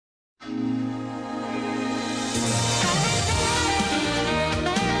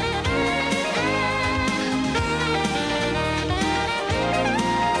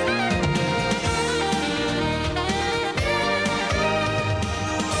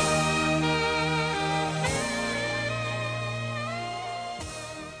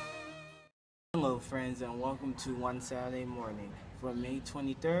Hello friends, and welcome to One Saturday Morning for May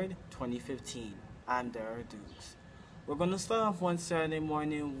 23rd, 2015. I'm Darrell Dukes. We're going to start off one Saturday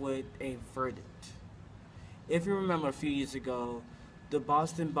morning with a verdict. If you remember a few years ago, the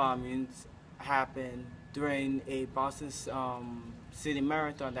Boston bombings happened during a Boston City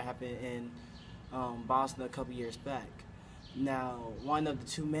Marathon that happened in Boston a couple years back. Now, one of the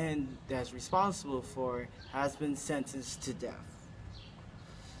two men that's responsible for it has been sentenced to death.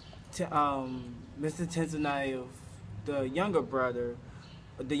 Mr. Tenzanayev, the younger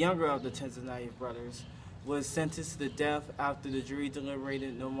of the Tenzanayev brothers, was sentenced to death after the jury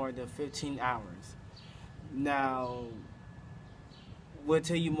deliberated no more than 15 hours. Now, we'll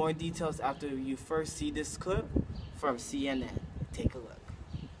tell you more details after you first see this clip from CNN. Take a look.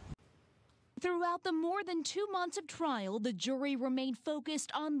 Throughout the more than 2 months of trial, the jury remained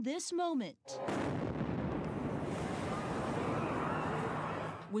focused on this moment.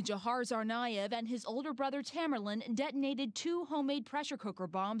 When Jahar Tsarnaev and his older brother Tamerlan detonated 2 homemade pressure cooker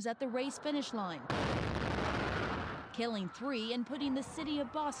bombs at the race finish line, killing 3 and putting the city of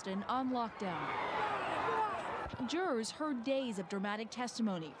Boston on lockdown. Jurors heard days of dramatic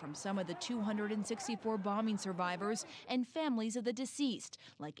testimony from some of the 264 bombing survivors and families of the deceased,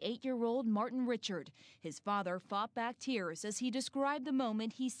 like 8-year-old Martin Richard. His father fought back tears as he described the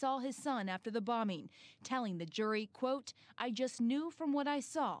moment he saw his son after the bombing, telling the jury, quote, "I just knew from what I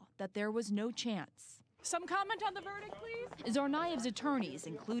saw that there was no chance." Some comment on the verdict, please? Tsarnaev's attorneys,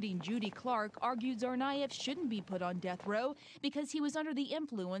 including Judy Clark, argued Tsarnaev shouldn't be put on death row because he was under the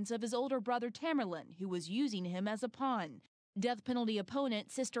influence of his older brother Tamerlan, who was using him as a pawn. Death penalty opponent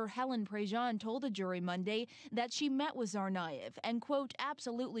Sister Helen Prejean told the jury Monday that she met with Tsarnaev and, quote,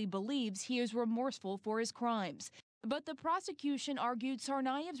 absolutely believes he is remorseful for his crimes. But the prosecution argued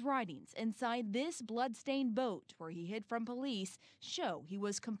Tsarnaev's writings inside this blood-stained boat where he hid from police show he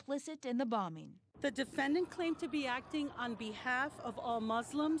was complicit in the bombing. The defendant claimed to be acting on behalf of all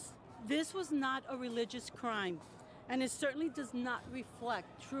Muslims. This was not a religious crime, and it certainly does not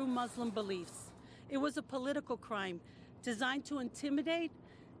reflect true Muslim beliefs. It was a political crime designed to intimidate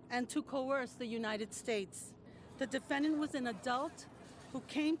and to coerce the United States. The defendant was an adult who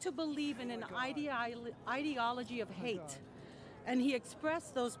came to believe in an ideology of hate, and he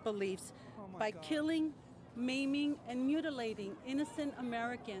expressed those beliefs by killing, maiming, and mutilating innocent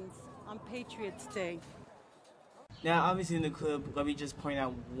Americans on Patriots' Day. Now, obviously in the clip, let me just point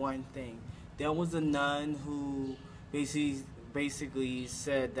out one thing. There was a nun who basically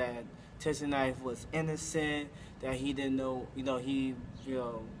said that Tsarnaev was innocent, that he didn't know, he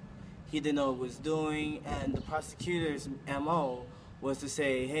didn't know what he was doing, and the prosecutor's MO was to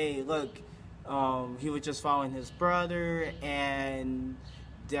say, hey, look, he was just following his brother, and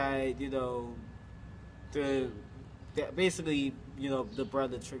that, basically, the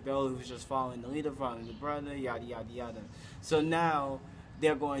brother tricked out, who was just following the leader, following the brother, yada, yada, yada. So now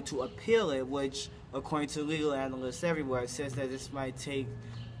they're going to appeal it, which, according to legal analysts everywhere, says that this might take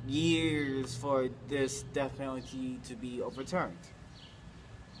years for this death penalty to be overturned.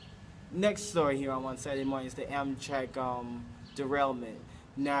 Next story here on One Saturday Morning is the Amtrak derailment.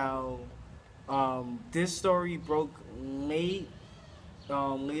 Now, this story broke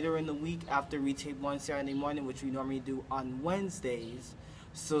later in the week after we tape One Saturday Morning, which we normally do on Wednesdays,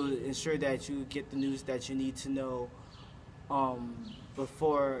 so to ensure that you get the news that you need to know on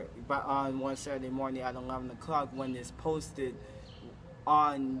One Saturday Morning at 11 o'clock when it's posted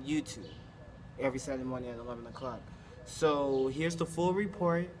on YouTube every Saturday morning at 11 o'clock. So here's the full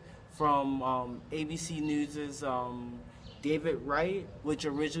report from ABC News's David Wright, which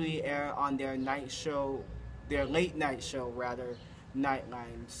originally aired on their late night show,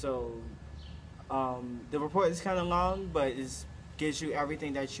 Nightline. So the report is kind of long, but it gives you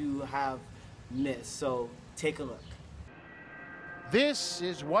everything that you have missed. So take a look. This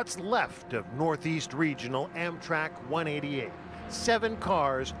is what's left of Northeast Regional Amtrak 188. 7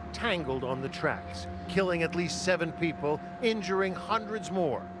 cars tangled on the tracks, killing at least 7 people, injuring hundreds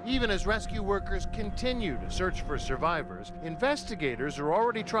more. Even as rescue workers continue to search for survivors, investigators are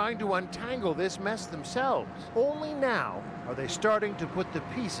already trying to untangle this mess themselves. Only now are they starting to put the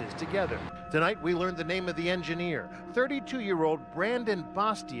pieces together. Tonight we learned the name of the engineer, 32-year-old Brandon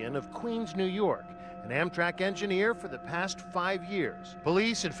Bastian of Queens, New York, an Amtrak engineer for the past 5 years.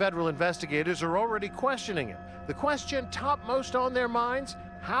 Police and federal investigators are already questioning him. The question topmost on their minds,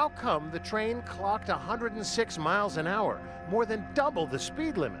 How come the train clocked 106 miles an hour, more than double the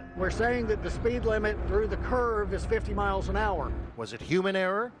speed limit? We're saying that the speed limit through the curve is 50 miles an hour. Was it human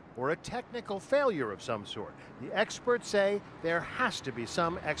error or a technical failure of some sort? The experts say there has to be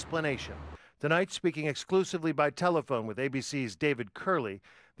some explanation. Tonight, speaking exclusively by telephone with ABC's David Curley,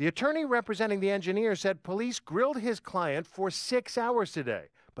 the attorney representing the engineer said police grilled his client for 6 hours today,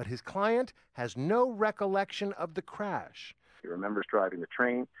 but his client has no recollection of the crash. He remembers driving the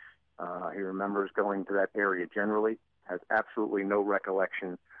train. He remembers going to that area generally, has absolutely no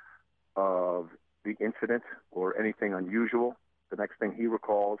recollection of the incident or anything unusual. The next thing he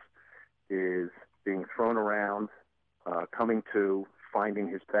recalls is being thrown around, coming to, finding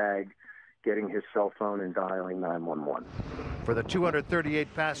his bag, getting his cell phone and dialing 911. For the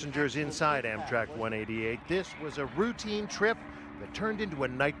 238 passengers inside Amtrak 188, this was a routine trip that turned into a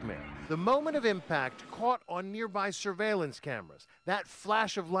nightmare. The moment of impact caught on nearby surveillance cameras. That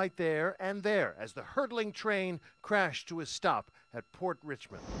flash of light there and there as the hurtling train crashed to a stop at Port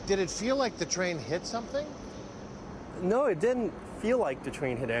Richmond. Did it feel like the train hit something? No, it didn't feel like the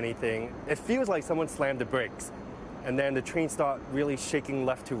train hit anything. It feels like someone slammed the brakes, and then the train started really shaking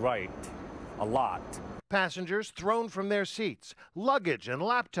left to right, a lot. Passengers thrown from their seats, luggage and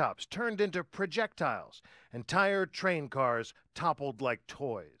laptops turned into projectiles, entire train cars toppled like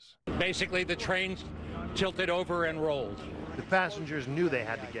toys. Basically, the train tilted over and rolled. The passengers knew they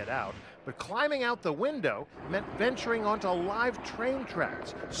had to get out, but climbing out the window meant venturing onto live train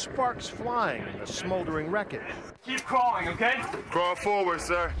tracks, sparks flying in the smoldering wreckage. Keep crawling, okay? Crawl forward,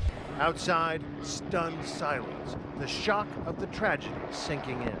 sir. Outside, stunned silence, the shock of the tragedy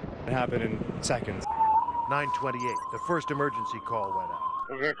sinking in. It happened in seconds. 9:28, the first emergency call went out.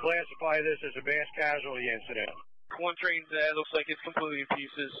 We're going to classify this as a mass casualty incident. One train's dead, looks like it's completely in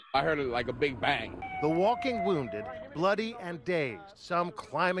pieces. I heard it like a big bang. The walking wounded, bloody and dazed, some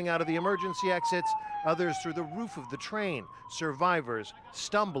climbing out of the emergency exits, others through the roof of the train, survivors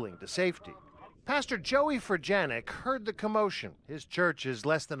stumbling to safety. Pastor Joey Furjanic heard the commotion. His church is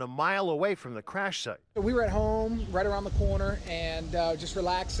less than a mile away from the crash site. We were at home, right around the corner, and just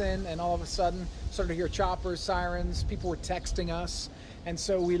relaxing, and all of a sudden started to hear choppers, sirens, people were texting us, and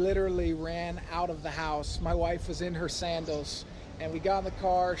so we literally ran out of the house. My wife was in her sandals, and we got in the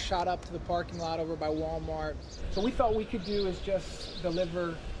car, shot up to the parking lot over by Walmart. So we thought we could do is just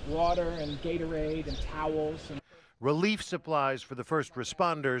deliver water and Gatorade and towels. Relief supplies for the first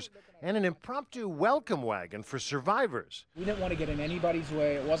responders, and an impromptu welcome wagon for survivors. We didn't want to get in anybody's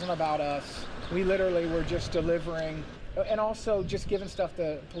way. It wasn't about us. We literally were just delivering and also just giving stuff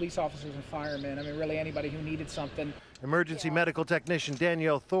to police officers and firemen. I mean, really anybody who needed something. Emergency medical technician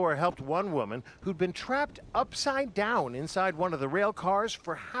Danielle Thor helped one woman who'd been trapped upside down inside one of the rail cars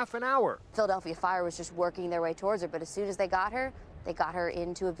for half an hour. Philadelphia Fire was just working their way towards her, but as soon as they got her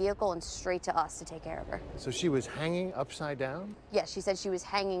into a vehicle and straight to us to take care of her. So she was hanging upside down? Yes, she said she was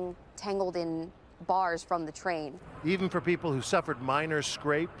hanging, tangled in bars from the train. Even for people who suffered minor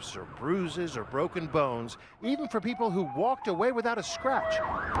scrapes or bruises or broken bones, even for people who walked away without a scratch.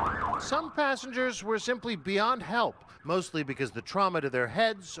 Some passengers were simply beyond help, mostly because the trauma to their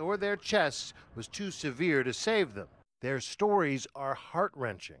heads or their chests was too severe to save them. Their stories are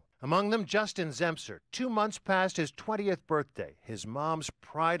heart-wrenching. Among them, Justin Zemser, 2 months past his 20th birthday, his mom's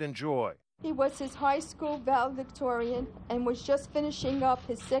pride and joy. He was his high school valedictorian and was just finishing up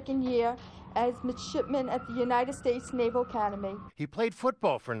his second year as midshipman at the United States Naval Academy. He played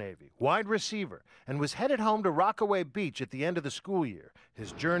football for Navy, wide receiver, and was headed home to Rockaway Beach at the end of the school year.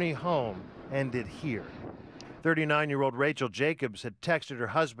 His journey home ended here. 39-year-old Rachel Jacobs had texted her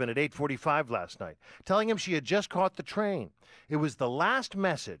husband at 8:45 last night, telling him she had just caught the train. It was the last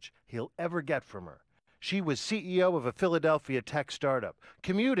message he'll ever get from her. She was CEO of a Philadelphia tech startup,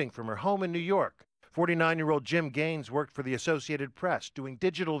 commuting from her home in New York. 49-year-old Jim Gaines worked for the Associated Press, doing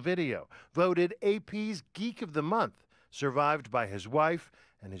digital video, voted AP's Geek of the Month, survived by his wife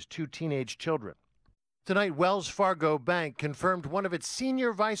and his 2 teenage children. Tonight, Wells Fargo Bank confirmed one of its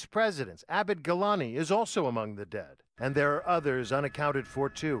senior vice presidents, Abid Gilani, is also among the dead. And there are others unaccounted for,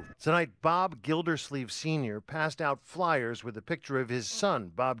 too. Tonight, Bob Gildersleeve Sr. passed out flyers with a picture of his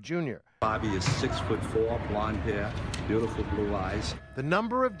son, Bob Jr. Bobby is 6'4", blonde hair, beautiful blue eyes. The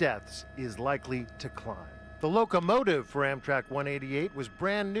number of deaths is likely to climb. The locomotive for Amtrak 188 was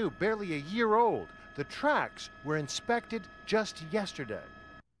brand new, barely a year old. The tracks were inspected just yesterday.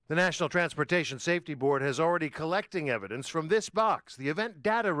 The National Transportation Safety Board has already collecting evidence from this box, the event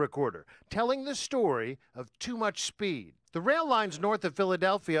data recorder, telling the story of too much speed. The rail lines north of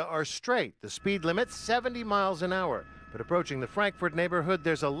Philadelphia are straight. The speed limit 70 miles an hour. But approaching the Frankfort neighborhood,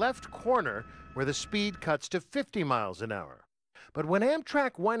 there's a left corner where the speed cuts to 50 miles an hour. But when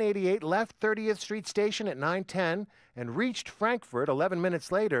Amtrak 188 left 30th Street Station at 9:10 and reached Frankfurt 11 minutes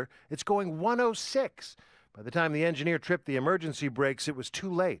later, it's going 106. By the time the engineer tripped the emergency brakes, it was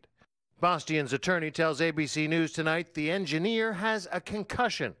too late. Bastian's attorney tells ABC News tonight the engineer has a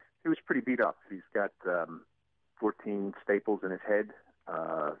concussion. He was pretty beat up. He's got 14 staples in his head,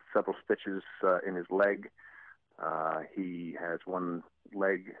 several stitches in his leg. He has one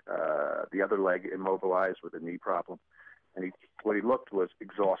leg, the other leg immobilized with a knee problem. And what he looked was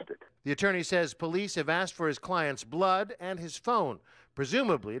exhausted. The attorney says police have asked for his client's blood and his phone,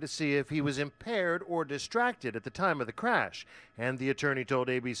 presumably to see if he was impaired or distracted at the time of the crash. And the attorney told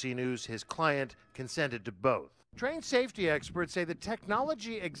ABC News his client consented to both. Train safety experts say the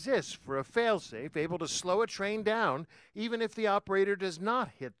technology exists for a failsafe able to slow a train down even if the operator does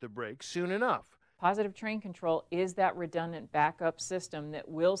not hit the brakes soon enough. Positive train control is that redundant backup system that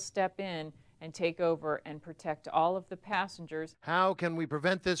will step in and take over and protect all of the passengers. How can we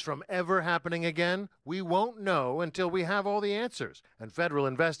prevent this from ever happening again? We won't know until we have all the answers, and federal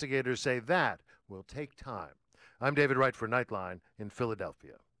investigators say that will take time. I'm David Wright for Nightline in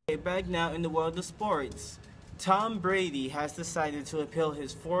Philadelphia. Back now in the world of sports. Tom Brady has decided to appeal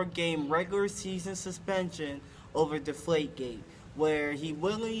his 4-game regular season suspension over Deflategate, where he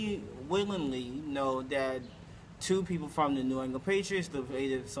willingly know that 2 people from the New England Patriots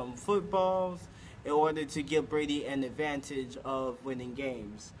deflated some footballs in order to give Brady an advantage of winning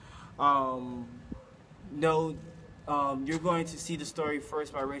games. You're going to see the story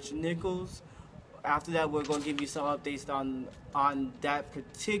first by Richard Nichols. After that, we're going to give you some updates on that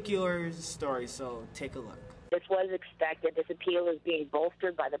particular story, so take a look. This was expected. This appeal is being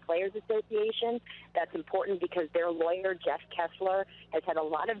bolstered by the Players Association. That's important because their lawyer, Jeff Kessler, has had a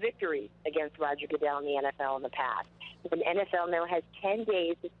lot of victories against Roger Goodell in the NFL in the past. The NFL now has 10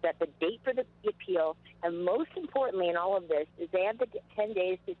 days to set the date for the appeal, and most importantly in all of this is they have the 10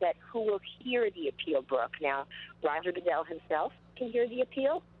 days to set who will hear the appeal, Brooke. Now, Roger Goodell himself can hear the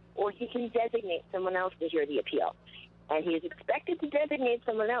appeal, or he can designate someone else to hear the appeal. And he is expected to designate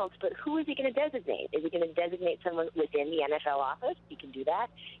someone else, but who is he going to designate? Is he going to designate someone within the NFL office? He can do that.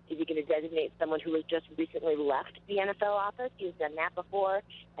 Is he going to designate someone who has just recently left the NFL office? He's done that before,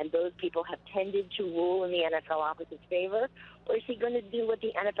 and those people have tended to rule in the NFL office's favor. Or is he going to do what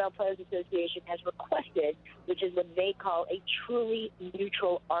the NFL Players Association has requested, which is what they call a truly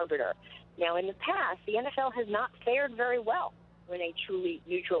neutral arbiter? Now, in the past, the NFL has not fared very well when a truly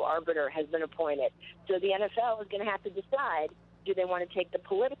neutral arbiter has been appointed. So the NFL is going to have to decide, do they want to take the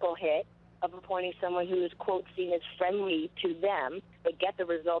political hit of appointing someone who is, quote, seen as friendly to them, but get the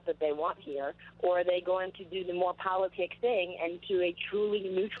result that they want here, or are they going to do the more politic thing and to a truly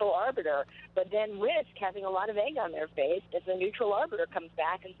neutral arbiter, but then risk having a lot of egg on their face if the neutral arbiter comes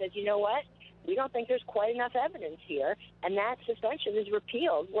back and says, you know what, we don't think there's quite enough evidence here, and that suspension is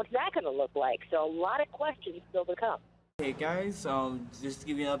repealed. What's that going to look like? So a lot of questions still to come. Hey guys, just to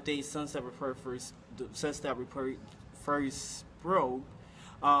give you an update, Sunset Report first broke.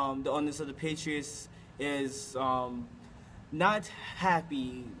 The owners of the Patriots is not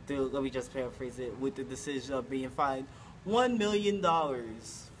happy, let me just paraphrase it, with the decision of being fined $1 million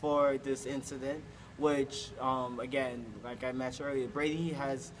for this incident, which, again, like I mentioned earlier, Brady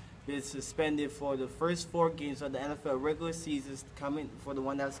has been suspended for the first 4 games of the NFL regular season for the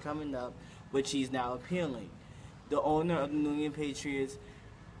one that's coming up, which he's now appealing. The owner of the New England Patriots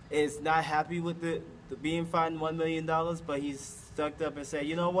is not happy with the being fined $1 million, but he's stuck up and said,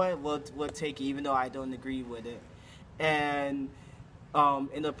 you know what, we'll take it, even though I don't agree with it. And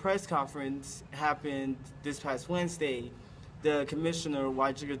in a press conference happened this past Wednesday, the commissioner,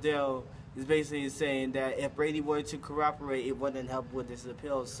 Roger Goodell, is basically saying that if Brady were to cooperate, it wouldn't help with this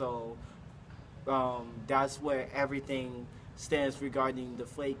appeal. So that's where everything stands regarding the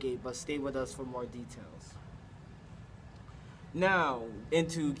Deflategate, but stay with us for more details. Now,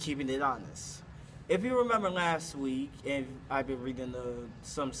 into keeping it honest. If you remember last week, and I've been reading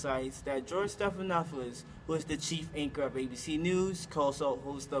some sites, that George Stephanopoulos, who is the chief anchor of ABC News,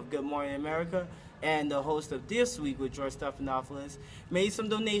 co-host of Good Morning America, and the host of This Week with George Stephanopoulos, made some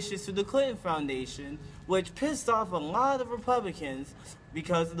donations to the Clinton Foundation, which pissed off a lot of Republicans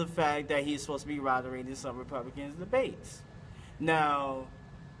because of the fact that he's supposed to be moderating some Republicans' debates. Now,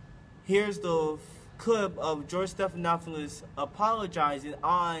 here's the clip of George Stephanopoulos apologizing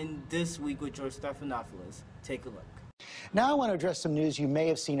on This Week with George Stephanopoulos. Take a look. Now I want to address some news you may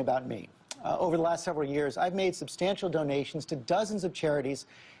have seen about me. Over the last several years, I've made substantial donations to dozens of charities,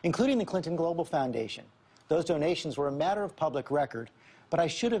 including the Clinton Global Foundation. Those donations were a matter of public record, but I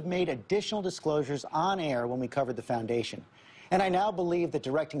should have made additional disclosures on air when we covered the foundation. And I now believe that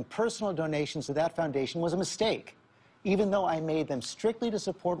directing personal donations to that foundation was a mistake. Even though I made them strictly to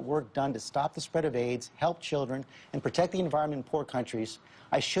support work done to stop the spread of AIDS, help children, and protect the environment in poor countries,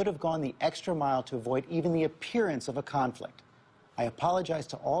 I should have gone the extra mile to avoid even the appearance of a conflict. I apologize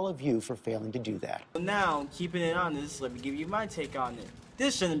to all of you for failing to do that. Now, keeping it honest, let me give you my take on it.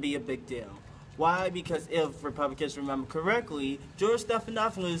 This shouldn't be a big deal. Why? Because if Republicans remember correctly, George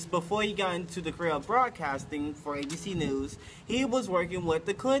Stephanopoulos, before he got into the career of broadcasting for ABC News, he was working with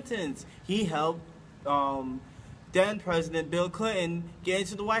the Clintons. He helped then President Bill Clinton get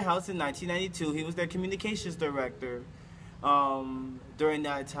into the White House in 1992. He was their communications director during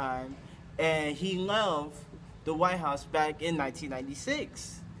that time. And he left the White House back in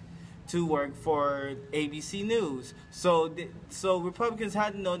 1996 to work for ABC News. So Republicans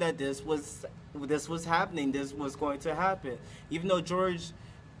had to know that this was happening. This was going to happen. Even though George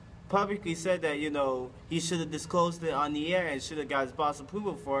publicly said that, you know, he should have disclosed it on the air and should have got his boss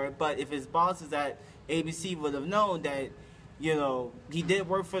approval for it. But if his bosses at ABC would have known that, you know, he did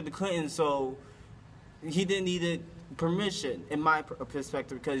work for the Clintons, so he didn't need permission, in my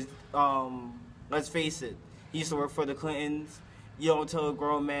perspective, because let's face it, he used to work for the Clintons. You don't tell a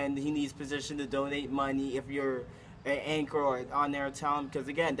grown man that he needs permission to donate money if you're an anchor or on their talent, because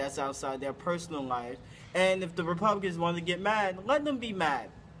again, that's outside their personal life. And if the Republicans want to get mad, let them be mad.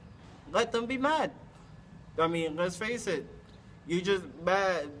 Let them be mad. I mean, let's face it. You're just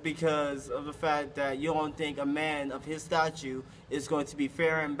mad because of the fact that you don't think a man of his stature is going to be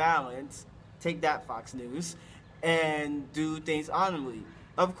fair and balanced. Take that, Fox News. And do things honorably.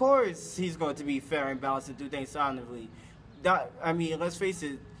 Of course, he's going to be fair and balanced and do things honorably. I mean, let's face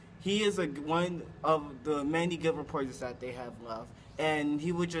it, he is one of the many good reporters that they have left, and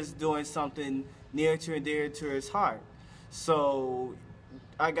he was just doing something near to and dear to his heart. So,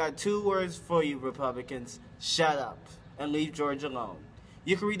 I got 2 words for you, Republicans: shut up and leave George alone.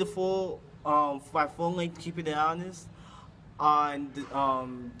 You can read the full, my full link, Keeping It Honest, on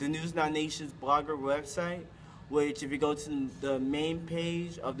the News Now Nation's blogger website, which if you go to the main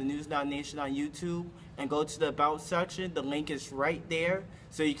page of the News Now Nation on YouTube and go to the About section, the link is right there,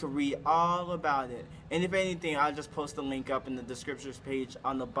 so you can read all about it. And if anything, I'll just post the link up in the descriptions page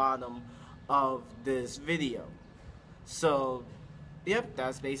on the bottom of this video. So, yep,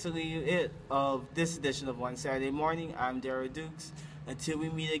 that's basically it of this edition of One Saturday Morning. I'm Darrell Dukes. Until we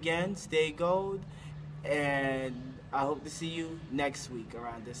meet again, stay gold, and I hope to see you next week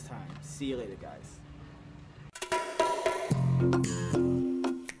around this time. See you later, guys.